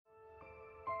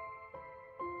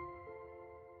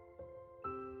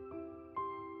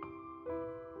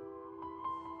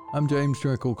I'm James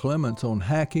Drinkle Clements. On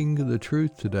Hacking the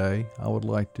Truth today, I would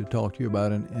like to talk to you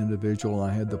about an individual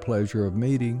I had the pleasure of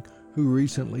meeting who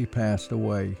recently passed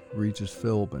away, Regis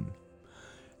Philbin.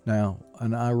 Now,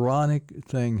 an ironic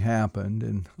thing happened,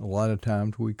 and a lot of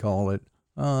times we call it,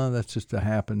 that's just a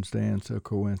happenstance, a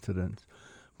coincidence.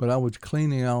 But I was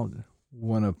cleaning out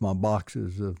one of my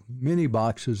boxes, of many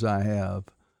boxes I have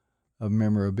of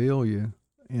memorabilia,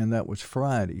 and that was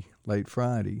Friday, late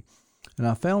Friday. And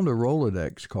I found a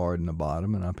Rolodex card in the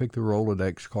bottom, and I picked the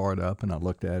Rolodex card up, and I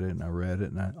looked at it, and I read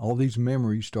it, and all these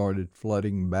memories started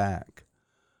flooding back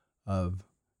of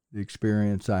the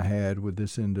experience I had with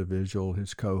this individual,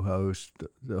 his co-host,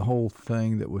 the whole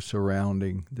thing that was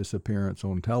surrounding this appearance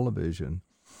on television.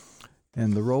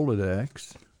 And the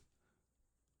Rolodex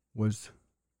was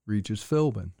Regis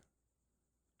Philbin,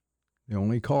 the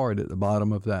only card at the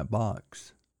bottom of that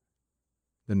box.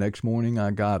 The next morning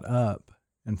I got up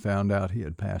and found out he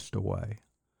had passed away.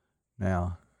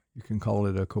 Now, you can call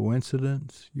it a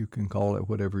coincidence, you can call it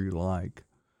whatever you like.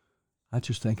 I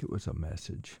just think it was a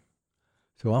message.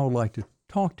 So I would like to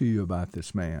talk to you about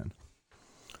this man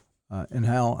and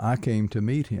how I came to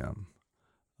meet him.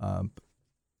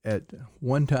 At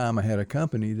one time, I had a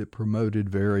company that promoted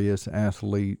various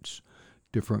athletes,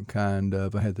 different kind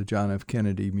of. I had the John F.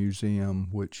 Kennedy Museum,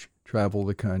 which traveled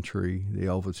the country, the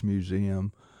Elvis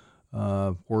Museum,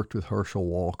 worked with Herschel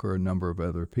Walker, a number of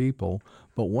other people.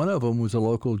 But one of them was a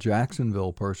local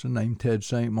Jacksonville person named Ted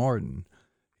St. Martin.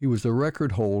 He was the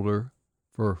record holder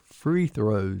for free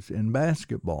throws in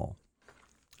basketball.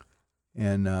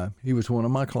 And he was one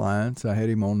of my clients. I had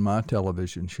him on my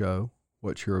television show,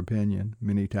 What's Your Opinion,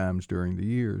 many times during the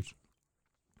years.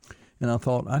 And I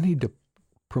thought, I need to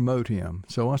promote him.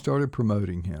 So I started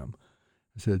promoting him.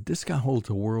 I said, this guy holds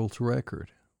a world's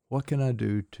record. What can I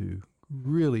do to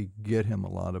really get him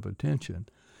a lot of attention?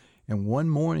 And one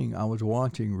morning I was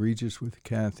watching Regis with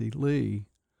Kathy Lee,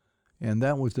 and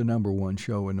that was the number one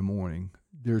show in the morning.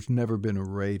 There's never been a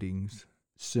ratings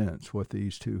since what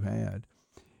these two had.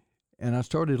 And I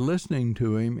started listening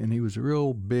to him, and he was a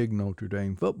real big Notre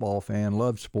Dame football fan,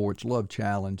 loved sports, loved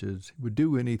challenges, would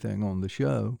do anything on the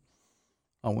show.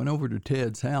 I went over to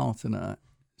Ted's house, and I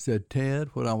said, Ted,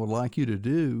 what I would like you to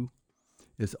do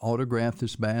is autograph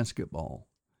this basketball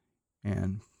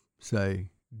and say,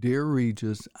 Dear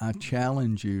Regis, I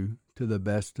challenge you to the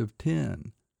best of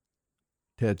 10.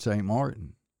 Ted St.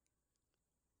 Martin.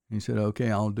 He said, okay,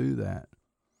 I'll do that.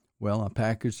 Well, I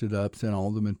packaged it up, sent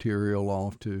all the material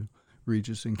off to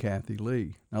Regis and Kathy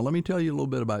Lee. Now, let me tell you a little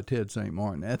bit about Ted St.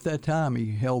 Martin. At that time,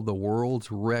 he held the world's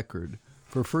record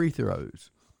for free throws.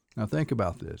 Now, think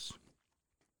about this.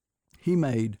 He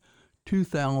made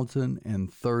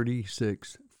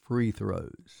 2,036 free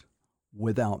throws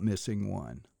without missing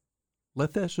one.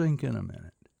 Let that sink in a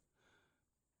minute.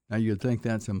 Now, you'd think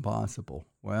that's impossible.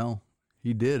 Well,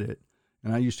 he did it.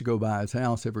 And I used to go by his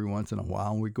house every once in a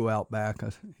while, and we'd go out back.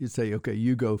 He'd say, okay,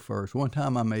 you go first. One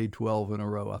time I made 12 in a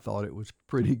row. I thought it was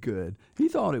pretty good. He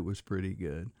thought it was pretty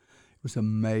good. It was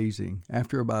amazing.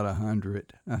 After about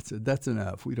 100, I said, that's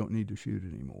enough. We don't need to shoot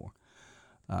anymore.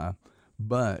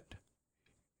 But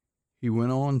he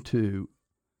went on to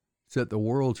set the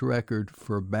world's record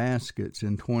for baskets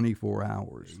in 24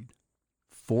 hours.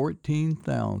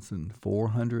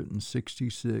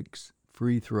 14,466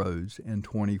 free throws in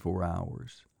 24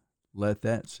 hours. Let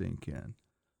that sink in.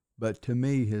 But to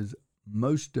me, his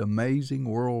most amazing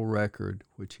world record,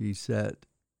 which he set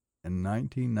in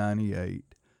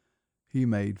 1998, he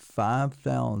made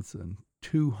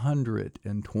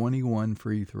 5,221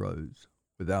 free throws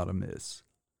without a miss.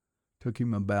 Took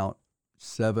him about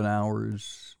 7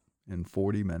 hours and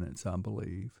 40 minutes, I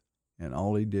believe, and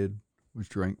all he did was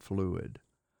drink fluid.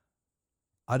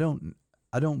 I don't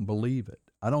believe it.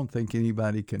 I don't think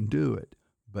anybody can do it,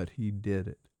 but he did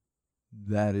it.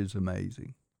 That is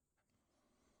amazing.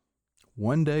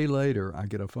 One day later, I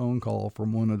get a phone call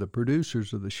from one of the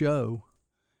producers of the show,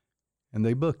 and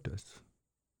they booked us.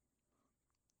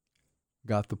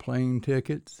 Got the plane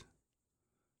tickets,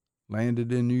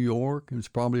 landed in New York. It was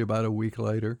probably about a week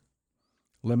later.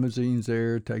 Limousine's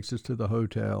there, takes us to the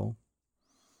hotel.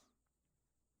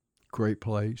 Great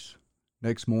place.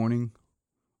 Next morning,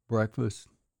 breakfast.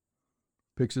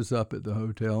 Picks us up at the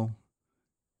hotel,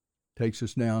 takes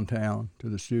us downtown to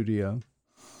the studio,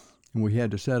 and we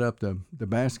had to set up the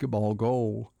basketball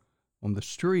goal on the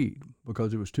street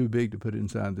because it was too big to put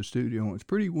inside the studio. It was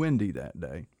pretty windy that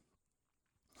day.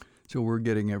 So we're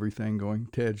getting everything going.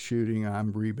 Ted's shooting,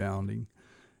 I'm rebounding.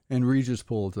 And Regis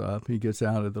pulls up. He gets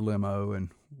out of the limo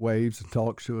and waves and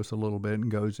talks to us a little bit and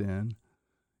goes in.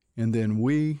 And then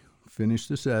we finish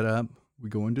the setup. We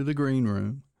go into the green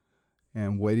room.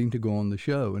 and waiting to go on the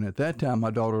show. And at that time,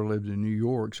 my daughter lived in New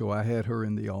York, so I had her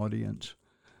in the audience.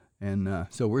 And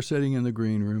so we're sitting in the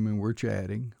green room and we're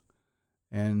chatting,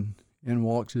 and in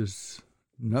walks this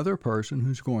another person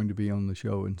who's going to be on the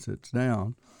show and sits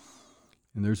down.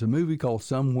 And there's a movie called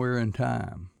Somewhere in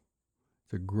Time.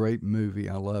 It's a great movie.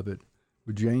 I love it.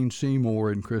 With Jane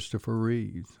Seymour and Christopher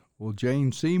Reeves. Well,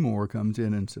 Jane Seymour comes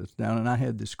in and sits down, and I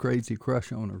had this crazy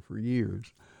crush on her for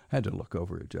years. I had to look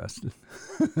over at Justin.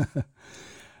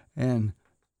 And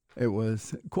it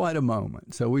was quite a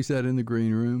moment. So we sat in the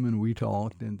green room and we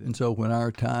talked. And so when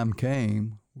our time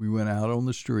came, we went out on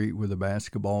the street where the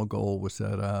basketball goal was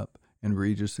set up, and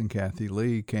Regis and Kathy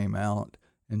Lee came out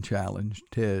and challenged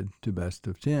Ted to best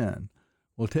of 10.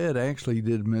 Well, Ted actually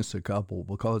did miss a couple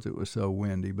because it was so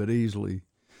windy, but easily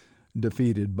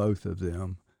defeated both of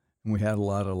them. And we had a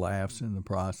lot of laughs in the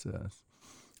process.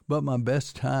 But my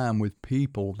best time with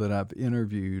people that I've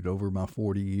interviewed over my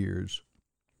 40 years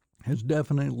has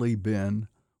definitely been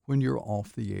when you're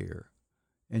off the air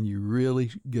and you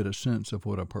really get a sense of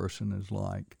what a person is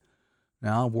like.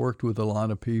 Now, I've worked with a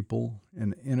lot of people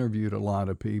and interviewed a lot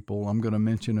of people. I'm going to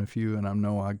mention a few, and I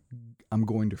know I'm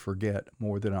going to forget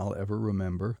more than I'll ever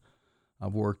remember.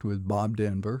 I've worked with Bob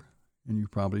Denver, and you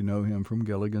probably know him from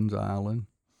Gilligan's Island.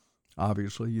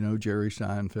 Obviously, you know Jerry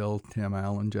Seinfeld, Tim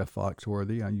Allen, Jeff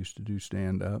Foxworthy. I used to do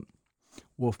stand-up.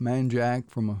 Wolfman Jack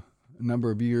from a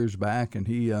number of years back, and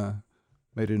he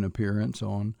made an appearance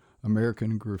on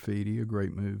American Graffiti, a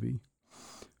great movie.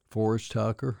 Forrest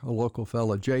Tucker, a local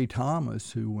fella. Jay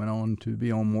Thomas, who went on to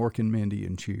be on Mork and Mindy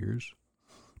and Cheers.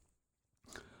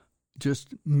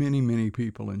 Just many, many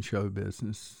people in show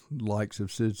business, likes of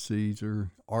Sid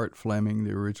Caesar, Art Fleming,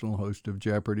 the original host of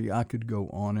Jeopardy. I could go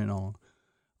on and on.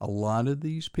 A lot of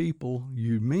these people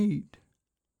you meet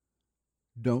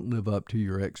don't live up to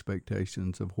your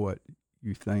expectations of what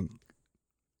you think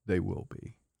they will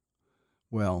be.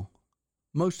 Well,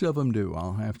 most of them do.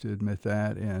 I'll have to admit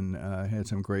that, and had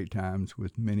some great times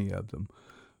with many of them.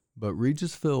 But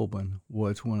Regis Philbin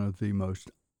was one of the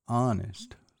most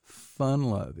honest,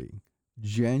 fun-loving,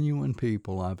 genuine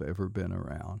people I've ever been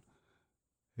around.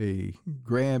 He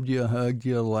grabbed you, hugged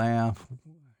you, laughed.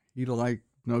 He liked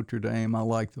Notre Dame. I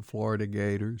liked the Florida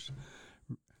Gators.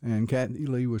 And Kathy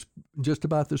Lee was just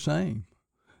about the same.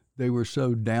 They were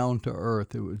so down to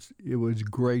earth. It was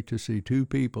great to see two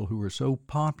people who were so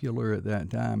popular at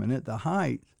that time. And at the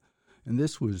height, and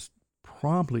this was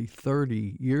probably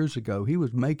 30 years ago, he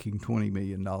was making $20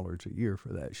 million a year for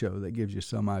that show. That gives you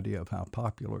some idea of how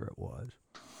popular it was.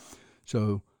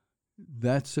 So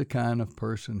that's the kind of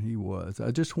person he was.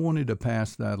 I just wanted to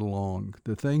pass that along.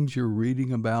 The things you're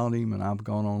reading about him, and I've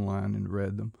gone online and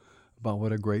read them, about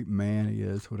what a great man he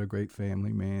is, what a great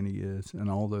family man he is, and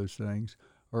all those things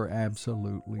are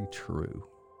absolutely true.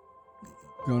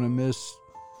 Going to miss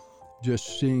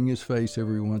just seeing his face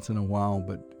every once in a while,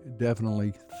 but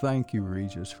definitely thank you,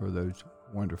 Regis, for those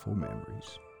wonderful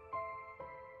memories.